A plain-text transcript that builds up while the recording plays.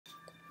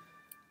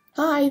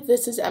Hi,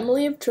 this is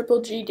Emily of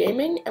Triple G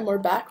Gaming, and we're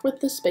back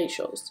with the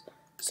Spatials.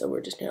 So we're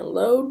just going to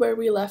load where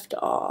we left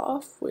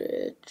off,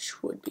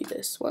 which would be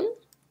this one.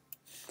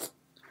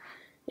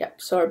 Yep,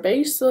 so our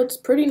base looks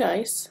pretty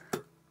nice.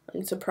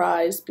 I'm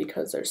surprised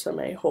because there's so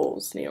many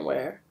holes near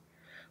where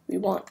we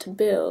want to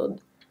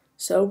build.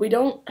 So we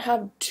don't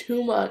have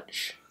too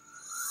much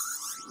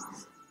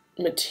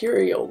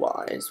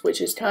material-wise,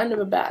 which is kind of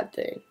a bad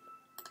thing.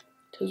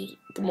 Because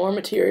the more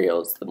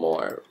materials, the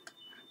more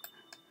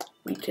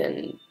we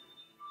can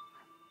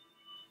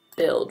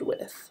build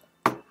with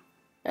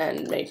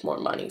and make more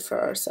money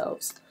for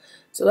ourselves.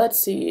 So let's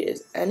see,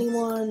 is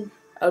anyone...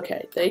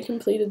 Okay, they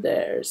completed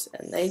theirs,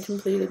 and they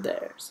completed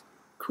theirs.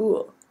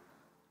 Cool.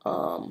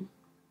 I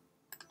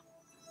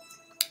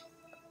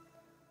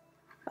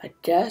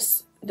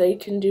guess they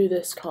can do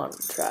this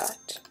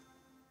contract.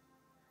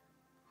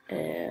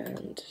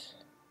 And...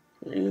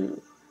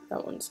 Ooh,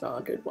 that one's not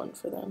a good one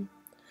for them.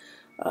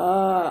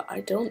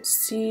 I don't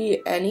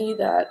see any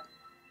that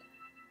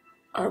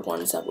are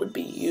ones that would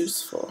be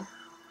useful.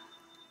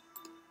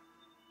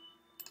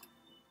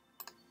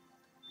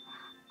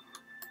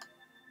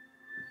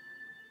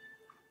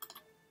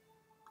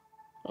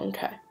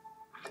 Okay.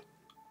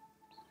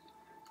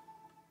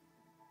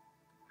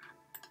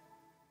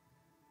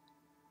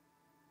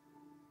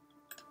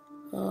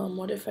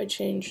 What if I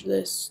change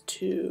this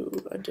to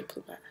a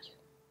diplomat?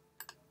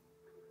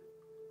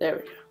 There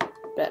we go.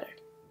 Better.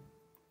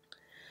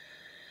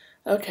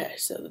 Okay,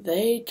 so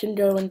they can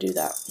go and do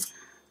that one.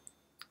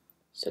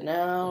 So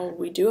now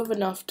we do have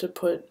enough to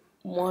put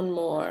one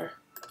more.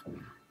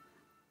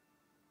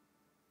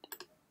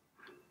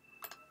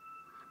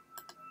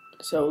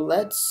 So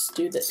let's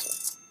do this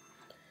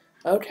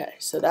one. Okay,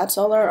 so that's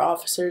all our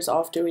officers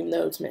off doing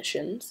those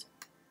missions.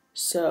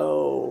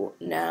 So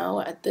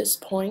now at this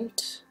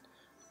point,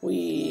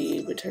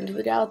 we return to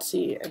the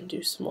galaxy and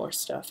do some more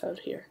stuff out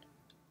here.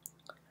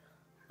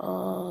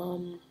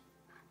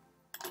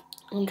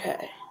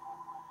 Okay.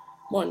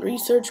 One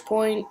research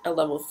point, a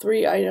level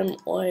 3 item,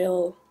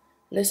 oil.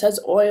 And this has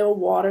oil,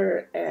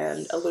 water,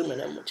 and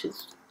aluminum, which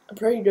is a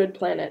pretty good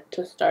planet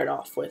to start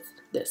off with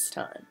this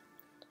time.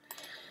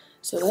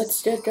 So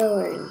let's get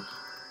going.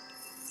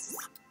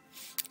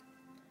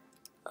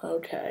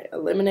 Okay,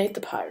 eliminate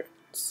the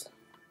pirates.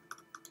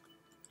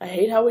 I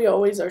hate how we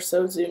always are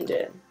so zoomed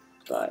in,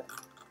 but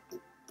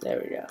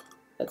there we go.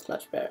 That's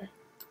much better.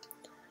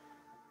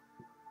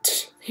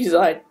 He's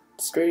like,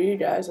 screw you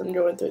guys, I'm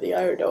going through the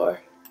other door.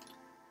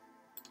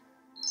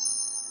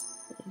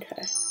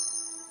 Okay.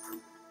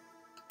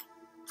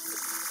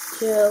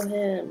 Kill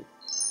him.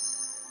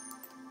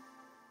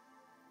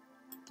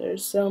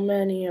 There's so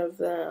many of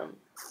them.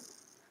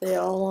 They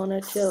all want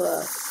to kill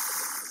us.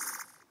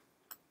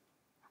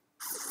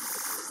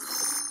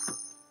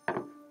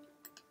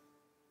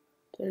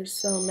 There's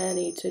so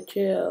many to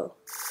kill.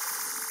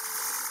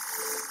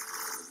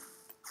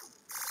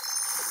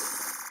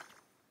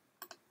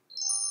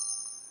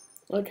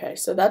 Okay,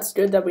 so that's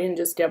good that we can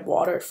just get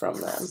water from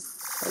them.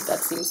 Like, that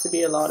seems to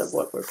be a lot of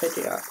what we're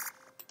picking up.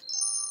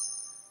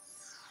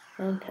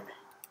 Okay.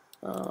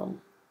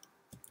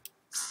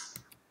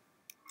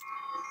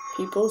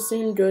 People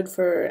seem good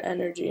for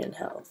energy and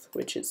health,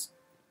 which is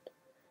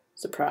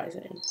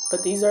surprising.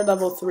 But these are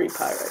level 3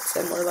 pirates,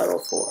 and we're level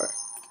 4.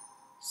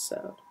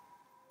 So...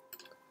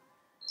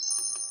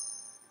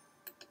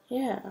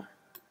 yeah.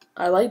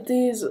 I like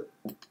these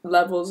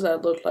levels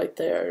that look like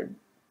they're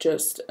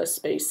just a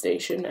space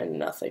station and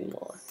nothing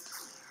more.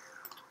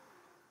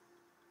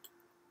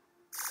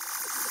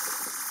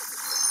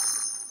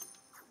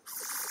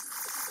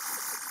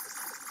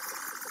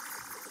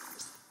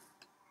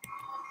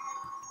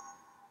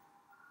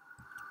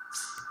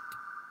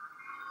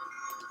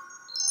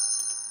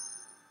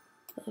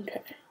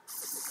 Okay.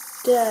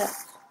 Death.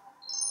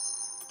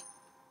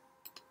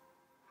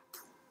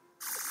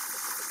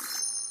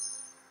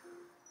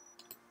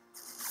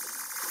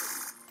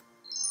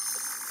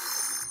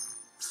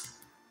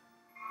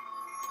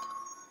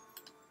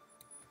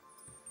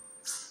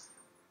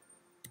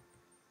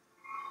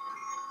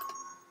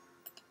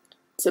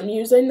 It's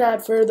amusing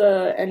that for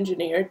the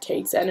engineer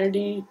takes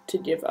energy to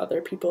give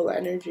other people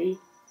energy.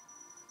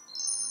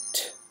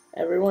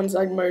 Everyone's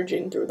like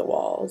merging through the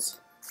walls.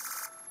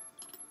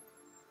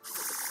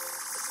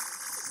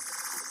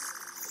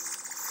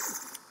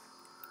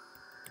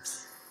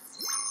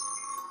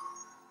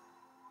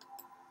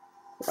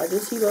 Why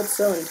does he look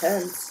so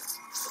intense?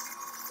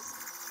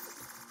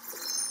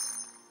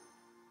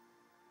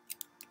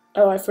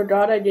 Oh, I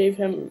forgot I gave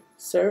him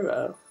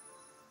servo.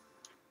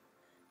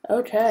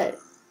 Okay.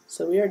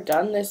 So we are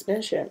done this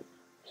mission.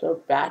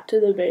 So back to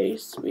the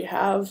base. We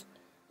have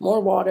more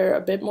water,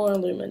 a bit more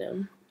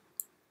aluminum.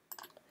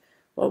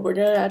 Well, we're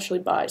going to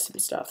actually buy some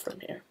stuff from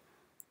here.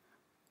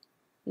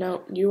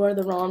 No, you are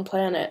the wrong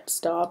planet.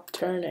 Stop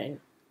turning.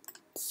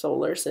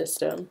 Solar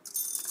system.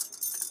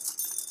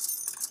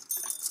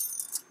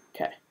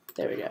 Okay,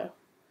 there we go.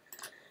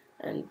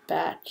 And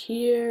back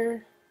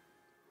here,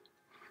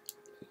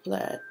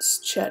 let's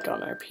check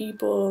on our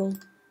people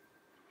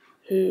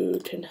who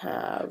can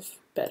have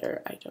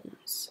better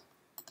items.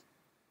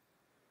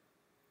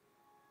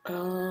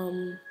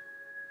 We'll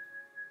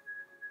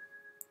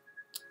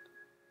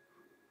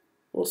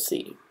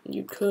see.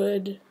 You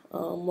could,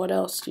 what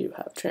else do you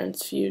have?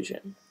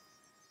 Transfusion.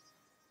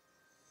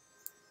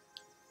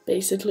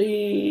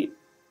 Basically,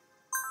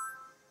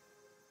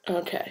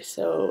 okay,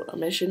 so a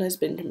mission has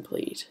been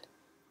complete.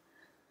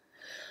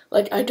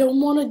 Like, I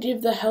don't want to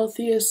give the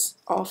healthiest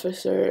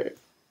officer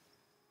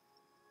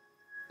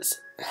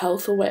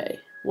health away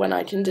when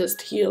I can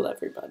just heal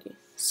everybody.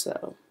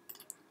 So,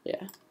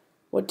 yeah.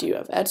 What do you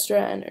have? Extra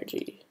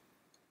energy.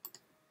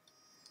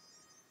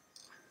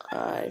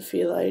 I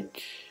feel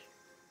like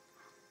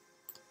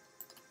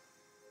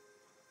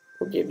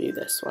we'll give you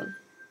this one.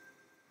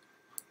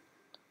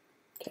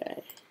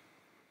 Okay.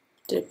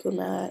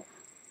 Diplomat.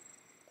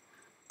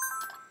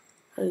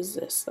 What is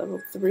this?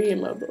 Level 3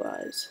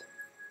 immobilize.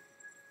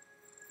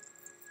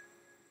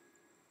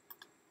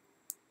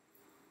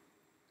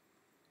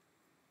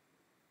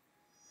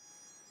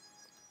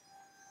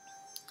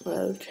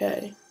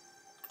 Okay.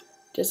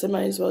 Guess I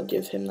might as well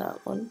give him that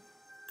one.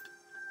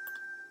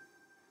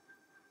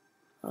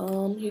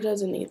 He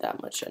doesn't need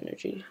that much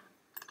energy.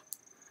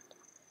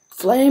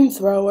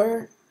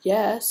 Flamethrower,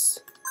 yes.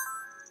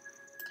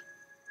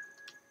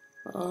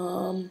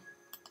 No,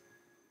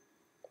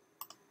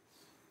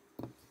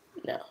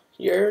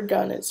 your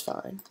gun is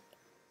fine.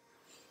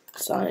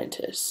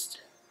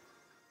 Scientist.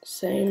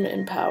 Same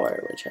in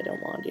power, which I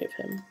don't want to give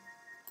him.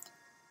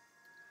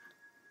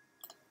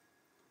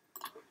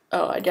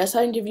 Oh, I guess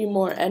I can give you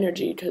more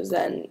energy, because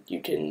then you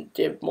can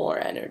give more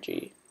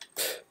energy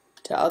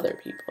to other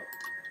people.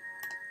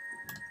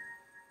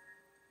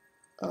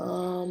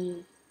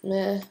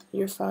 Meh,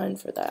 you're fine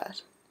for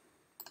that.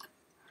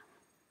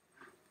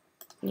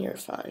 You're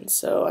fine.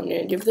 So I'm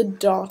gonna give the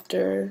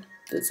doctor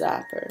the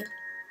zapper.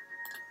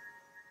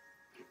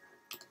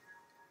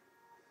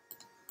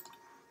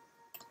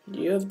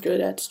 You have good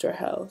extra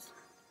health.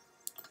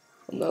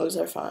 And those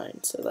are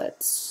fine. So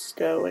let's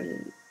go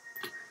and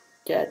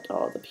get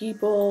all the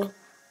people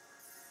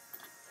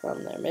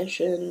from their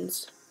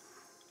missions.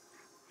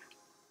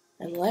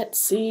 And let's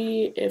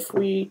see if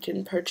we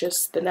can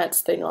purchase the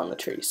next thing on the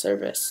tree,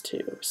 service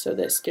too. So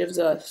this gives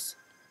us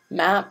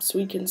maps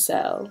we can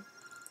sell,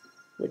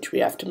 which we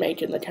have to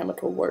make in the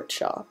chemical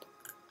workshop.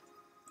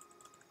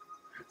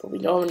 But we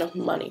don't have enough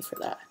money for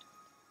that.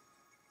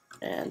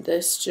 And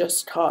this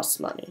just costs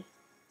money.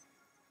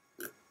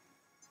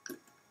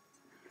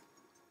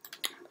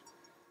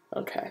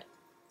 Okay.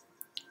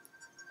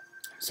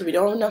 So we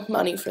don't have enough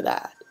money for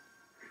that.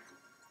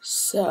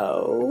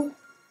 So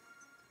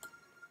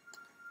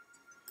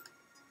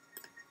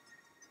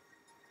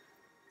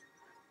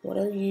what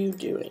are you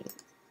doing,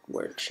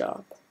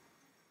 workshop?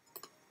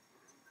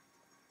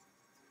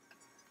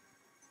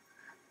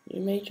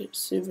 You make a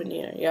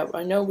souvenir. Yeah,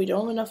 I know we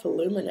don't have enough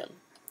aluminum.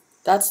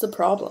 That's the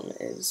problem,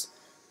 is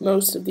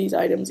most of these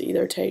items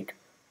either take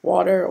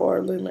water or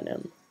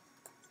aluminum.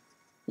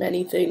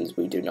 Many things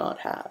we do not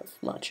have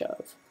much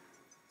of.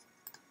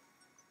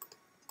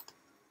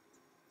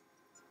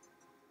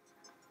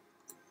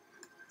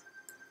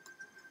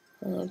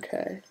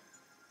 Okay.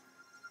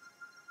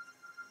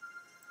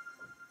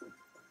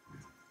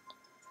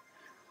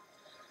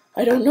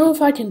 I don't know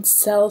if I can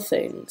sell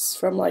things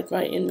from, like,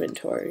 my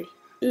inventory.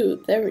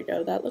 Ooh, there we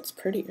go. That looks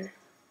prettier.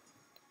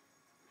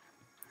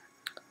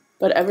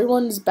 But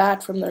everyone's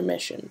back from their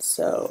missions,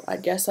 so I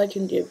guess I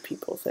can give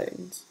people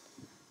things.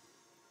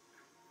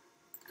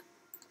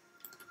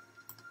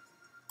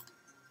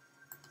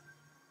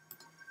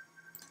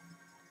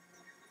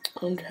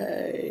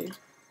 Okay.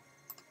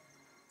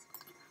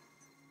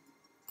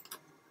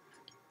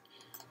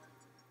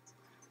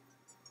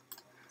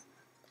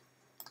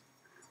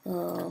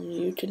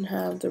 You can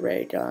have the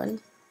ray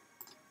gun.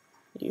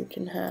 You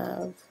can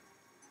have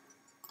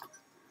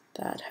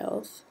that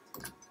health.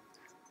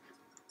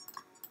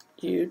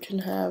 You can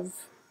have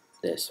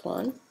this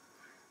one.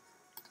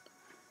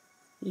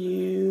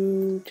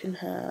 You can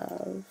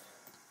have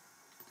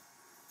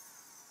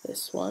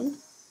this one.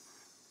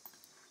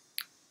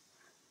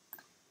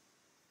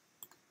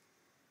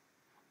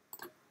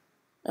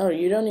 Oh,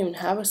 you don't even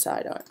have a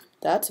sidearm.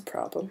 That's a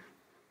problem.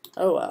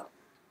 Oh well.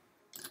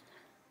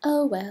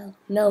 Oh well.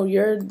 No,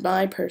 you're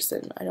my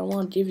person. I don't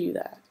want to give you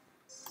that.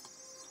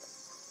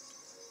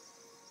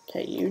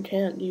 Okay, you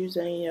can't use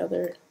any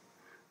other.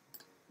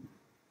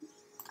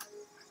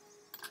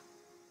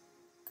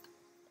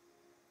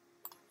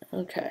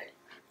 Okay.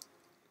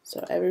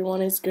 So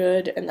everyone is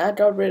good, and that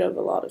got rid of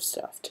a lot of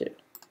stuff too.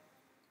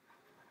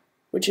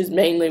 Which is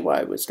mainly what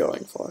I was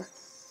going for.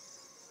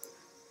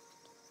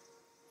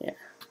 Yeah.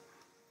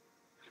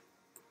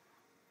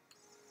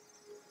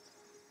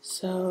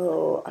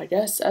 So I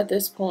guess at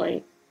this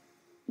point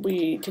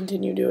we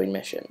continue doing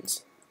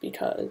missions,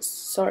 because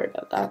sorry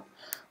about that.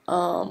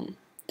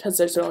 Because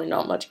there's really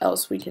not much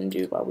else we can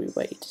do while we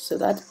wait. So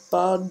that's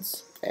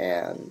bugs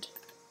and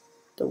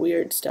the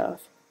weird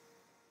stuff.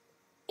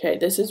 Okay,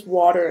 this is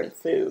water and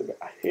food.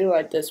 I feel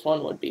like this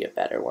one would be a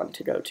better one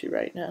to go to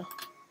right now.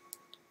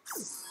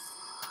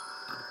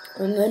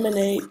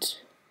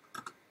 Eliminate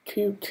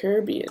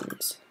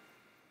Cucurbians.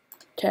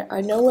 Okay,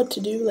 I know what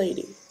to do,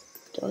 lady.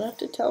 Don't have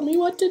to tell me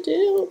what to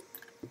do.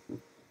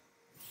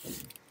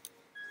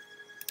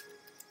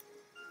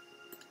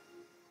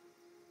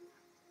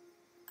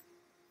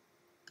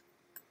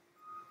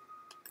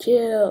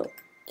 Chill,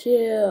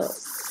 chill.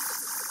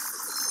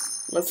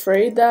 I'm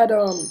afraid that,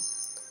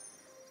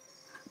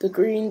 the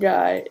green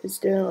guy is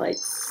gonna, like,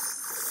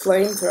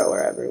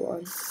 flamethrower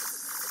everyone.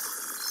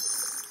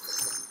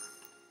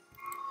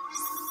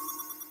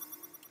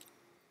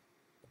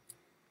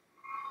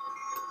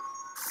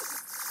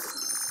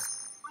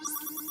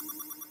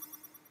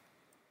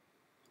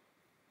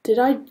 Did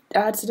I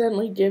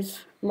accidentally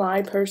give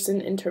my person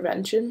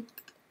intervention?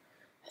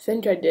 I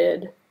think I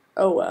did.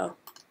 Oh well.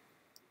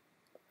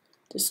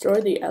 Destroy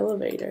the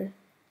elevator.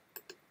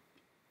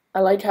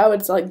 I like how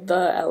it's like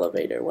the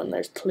elevator when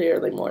there's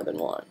clearly more than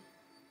one.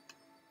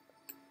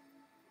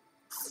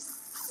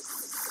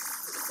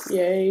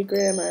 Yay,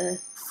 grammar.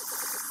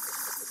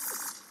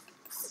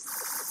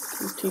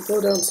 These people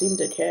don't seem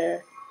to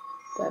care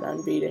that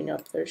I'm beating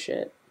up their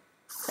shit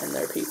and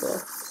their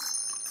people.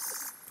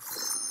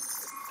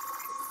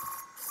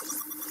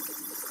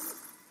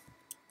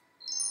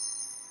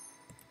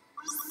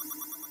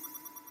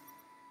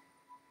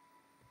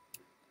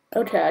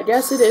 Okay, I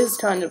guess it is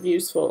kind of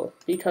useful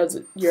because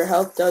your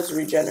health does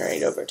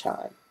regenerate over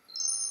time.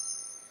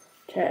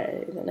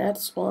 Okay, the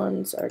next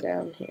ones are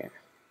down here.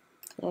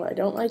 Oh, I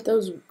don't like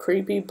those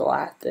creepy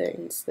black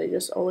things. They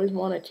just always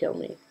want to kill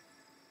me.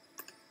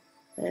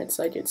 And it's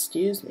like,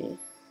 excuse me.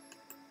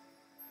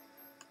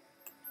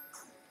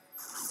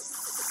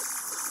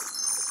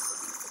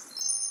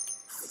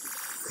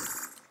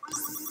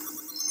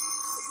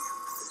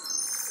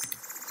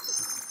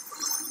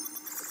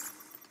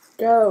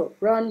 Go!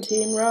 Run,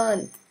 team,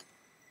 run!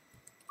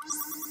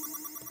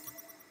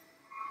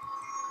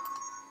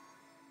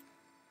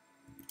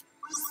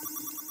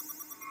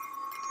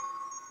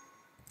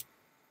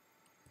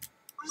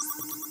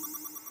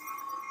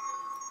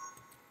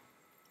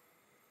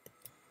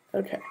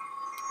 Okay,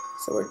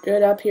 so we're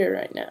good up here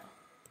right now.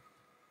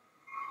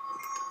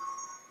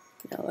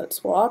 Now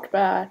let's walk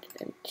back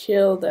and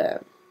kill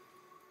them.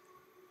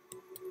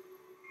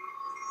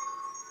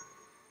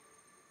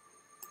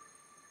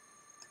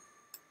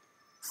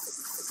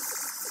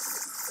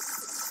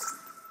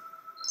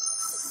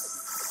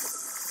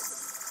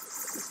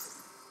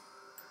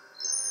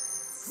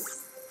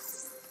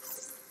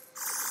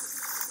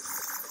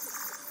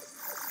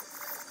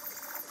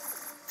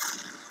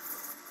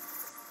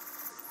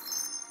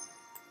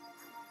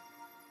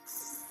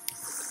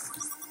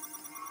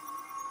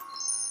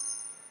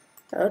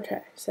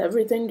 Okay, is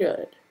everything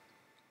good?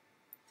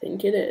 I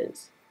think it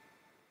is.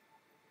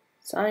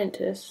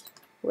 Scientist,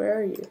 where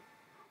are you?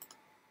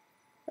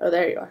 Oh,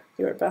 there you are.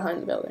 You were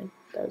behind the building.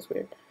 That was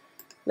weird.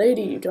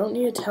 Lady, you don't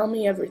need to tell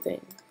me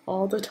everything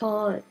all the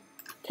time.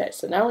 Okay,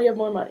 so now we have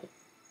more money.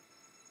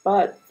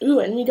 But, ooh,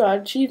 and we got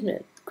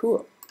achievement.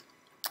 Cool.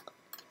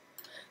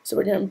 So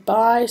we're gonna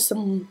buy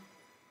some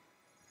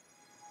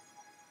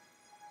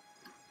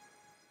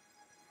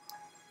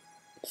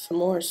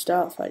more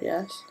stuff, I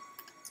guess.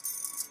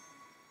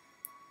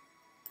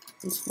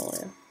 And some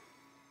more.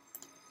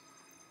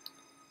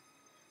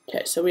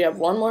 Okay, so we have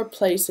one more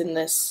place in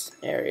this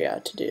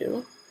area to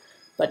do.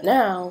 But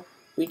now,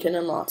 we can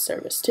unlock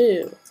service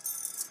 2.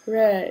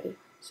 Hooray!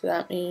 So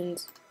that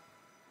means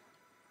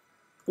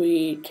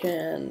we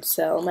can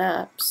sell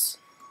maps.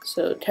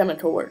 So,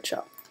 chemical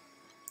workshop.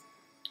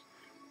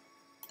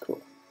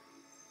 Cool.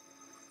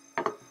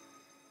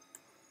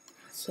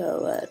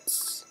 So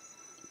let's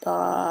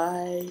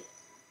buy...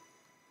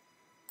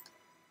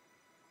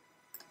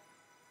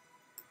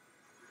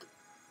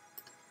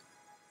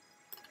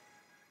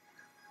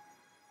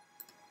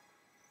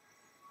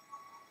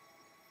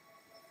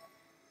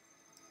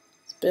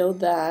 Let's build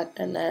that,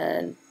 and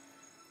then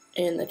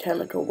in the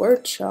chemical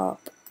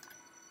workshop,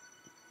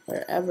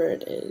 wherever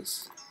it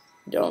is,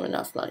 we don't have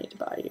enough money to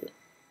buy you.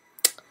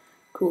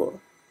 Cool.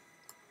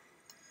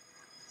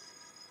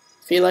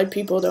 Feel like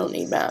people don't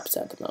need maps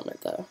at the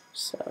moment though,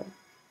 so.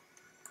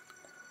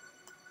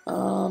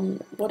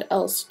 What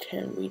else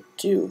can we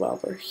do while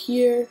we're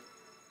here?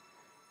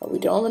 Well, we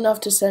don't have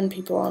enough to send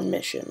people on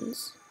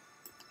missions,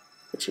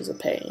 which is a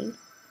pain.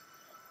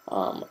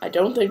 I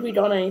don't think we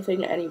got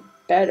anything any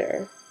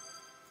better.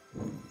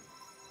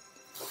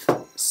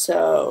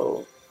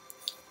 So,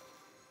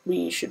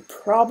 we should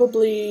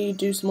probably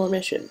do some more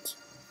missions.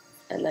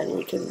 And then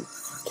we can...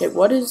 Okay,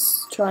 what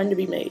is trying to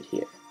be made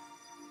here?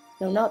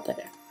 No, not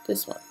there.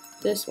 This one.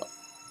 This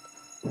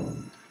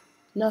one.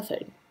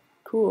 Nothing.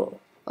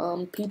 Cool.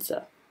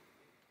 Pizza.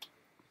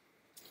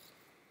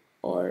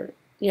 Or,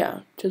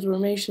 yeah, because we're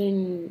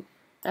making...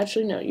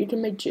 Actually, no, you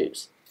can make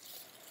juice.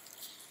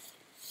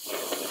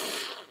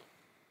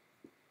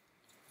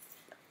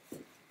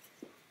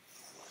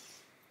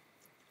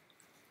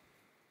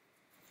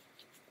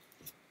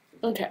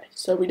 Okay,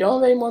 so we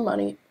don't have any more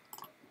money,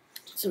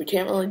 so we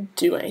can't really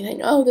do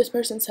anything. Oh, this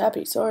person's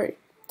happy, sorry.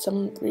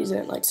 Some reason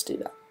it likes to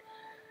do that.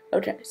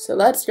 Okay, so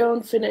let's go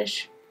and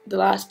finish the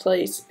last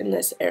place in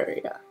this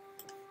area.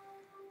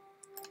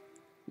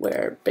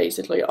 where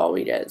basically all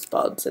we get is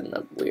bugs and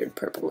the weird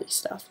purpley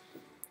stuff.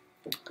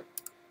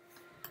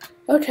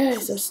 Okay,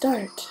 so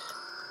start.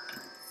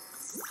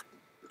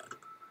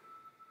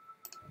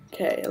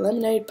 Okay,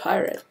 eliminate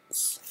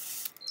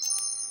pirates.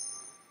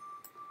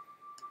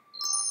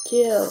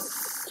 Kill,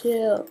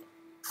 kill,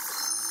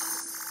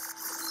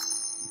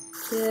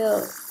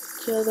 kill,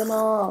 kill them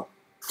all.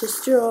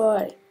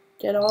 Destroy.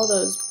 Get all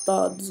those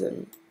bugs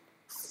and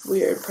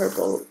weird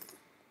purple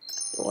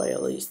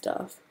oily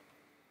stuff.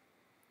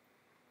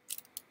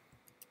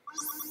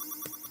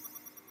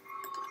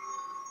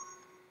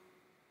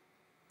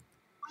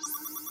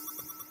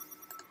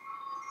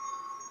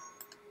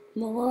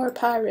 More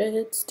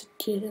pirates to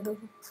kill.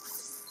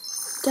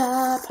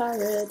 Die,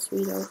 pirates,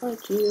 we don't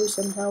like you.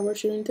 Somehow we're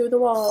shooting through the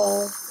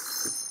wall.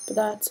 But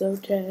that's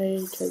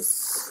okay,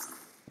 because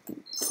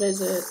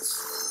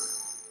physics.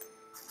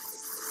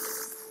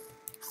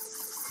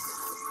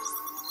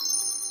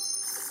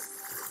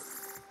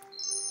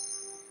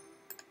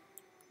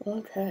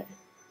 Okay.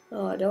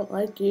 Oh, I don't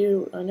like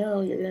you. I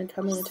know, you're gonna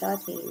come and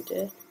attack me, you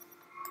dick.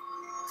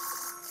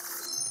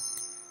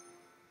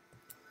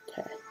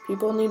 Okay.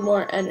 People need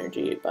more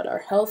energy, but our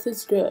health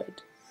is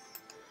good.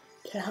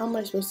 Okay, how am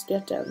I supposed to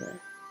get down there?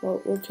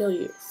 Well, we'll kill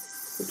you,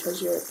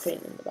 because you're a pain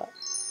in the butt.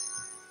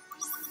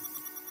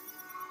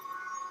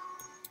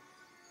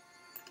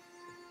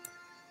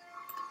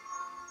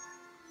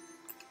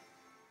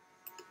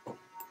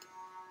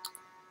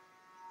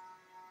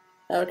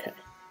 Okay.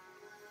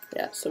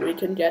 Yeah, so we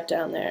can get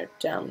down there,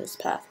 down this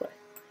pathway.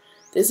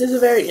 This is a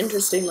very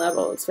interesting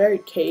level. It's very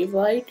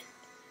cave-like,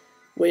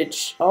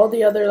 which all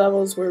the other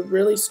levels were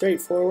really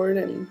straightforward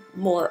and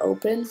more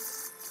open.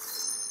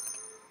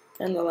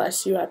 And the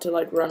less you had to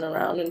like run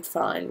around and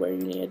find where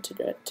you needed to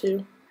get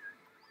to.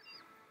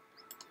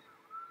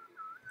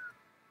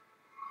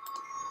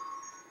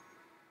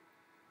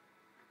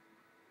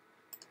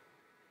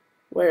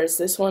 Whereas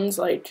this one's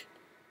like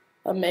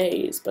a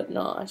maze, but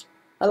not.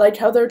 I like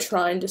how they're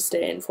trying to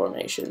stay in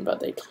formation,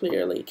 but they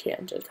clearly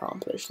can't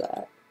accomplish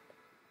that.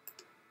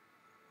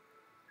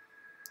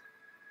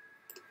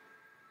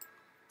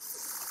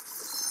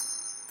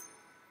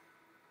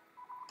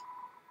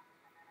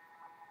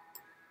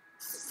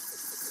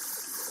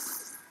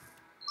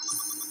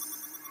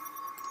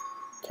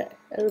 Okay,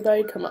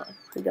 everybody come on.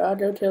 We gotta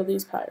go kill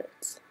these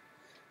pirates.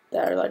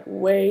 That are like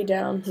way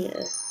down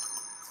here.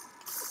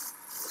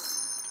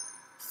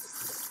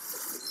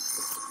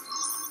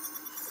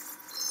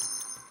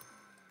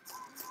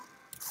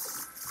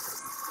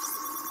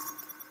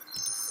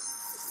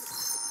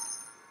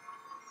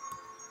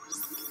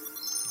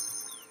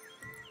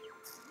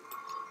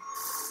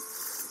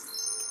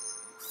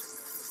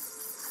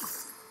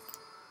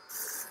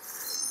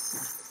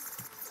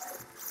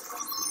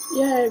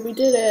 Yay, we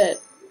did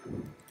it!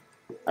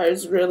 I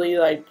was really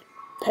like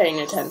paying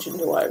attention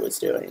to what I was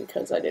doing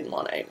because I didn't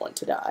want anyone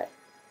to die.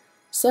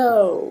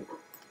 So,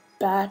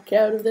 back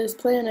out of this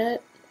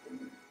planet,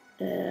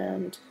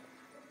 and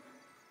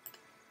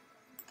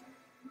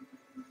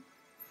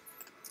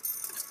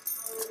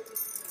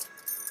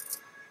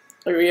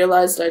I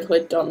realized I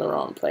clicked on the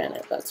wrong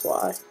planet, that's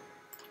why.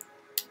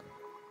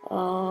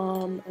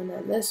 And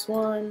then this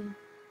one.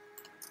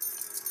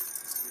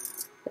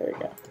 There we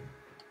go.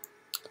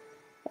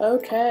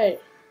 Okay,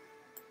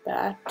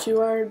 back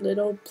to our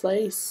little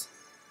place.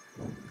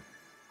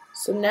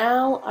 So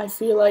now I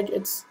feel like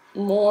it's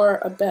more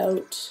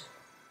about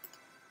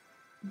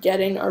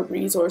getting our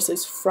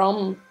resources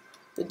from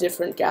the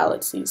different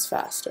galaxies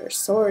faster.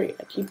 Sorry,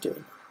 I keep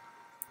doing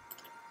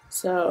that.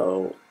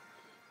 So,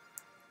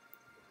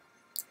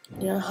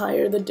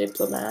 hire the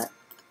diplomat,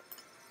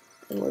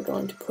 and we're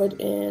going to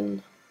put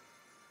in,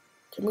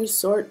 can we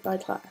sort by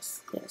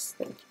class? Yes,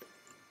 thank you.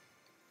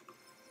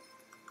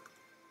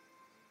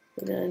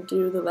 We're going to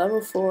do the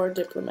level 4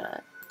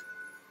 diplomat.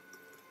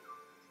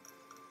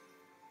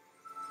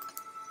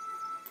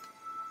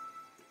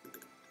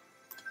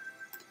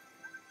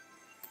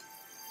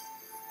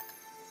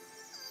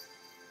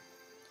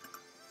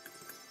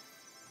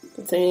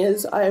 The thing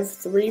is, I have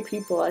 3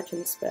 people I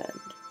can spend.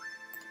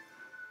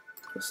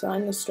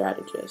 Assign the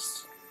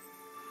strategist.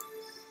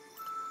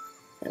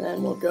 And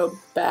then we'll go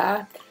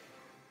back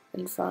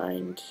and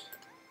find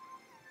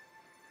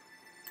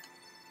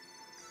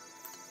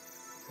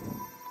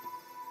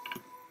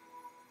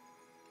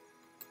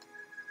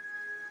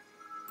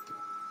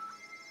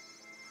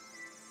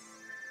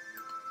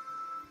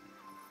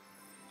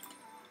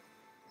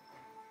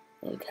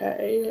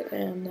okay,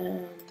 and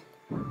then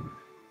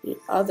the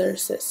other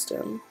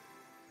system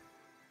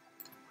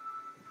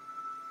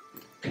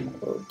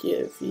will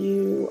give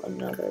you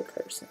another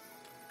person.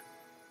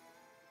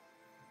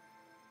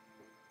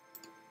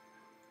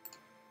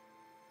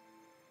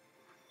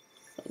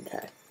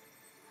 Okay.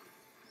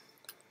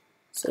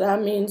 So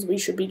that means we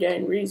should be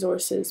getting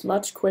resources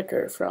much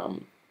quicker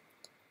from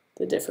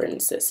the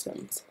different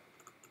systems,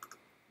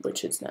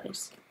 which is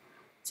nice.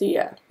 So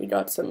yeah, we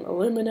got some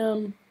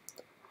aluminum.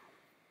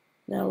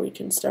 Now we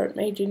can start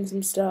making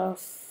some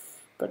stuff,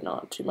 but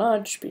not too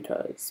much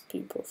because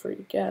people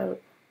freak out.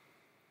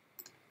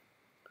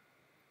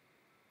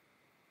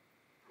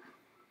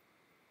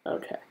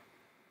 Okay.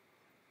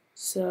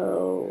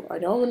 So I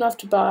don't have enough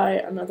to buy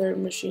another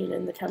machine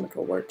in the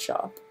chemical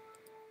workshop,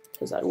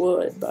 because I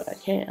would, but I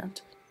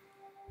can't.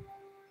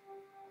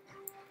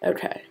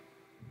 Okay.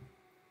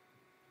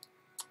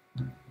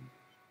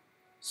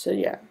 So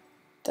yeah,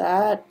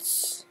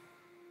 that's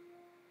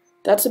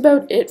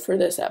about it for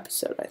this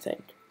episode, I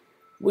think.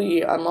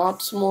 We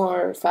unlocked some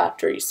more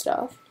factory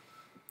stuff,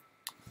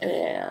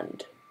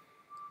 and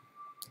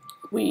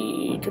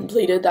we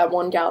completed that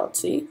one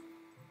galaxy.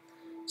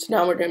 So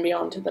now we're going to be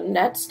on to the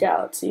next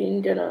galaxy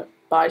and gonna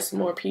buy some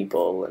more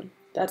people, and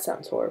that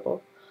sounds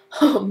horrible.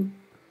 And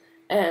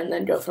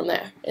then go from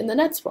there in the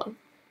next one.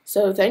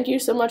 So thank you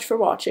so much for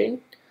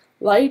watching.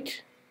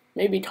 Like,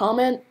 maybe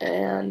comment,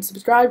 and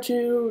subscribe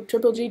to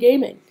Triple G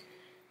Gaming.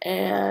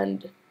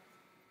 And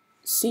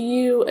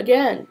see you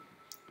again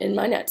in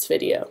my next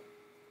video.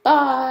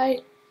 Bye!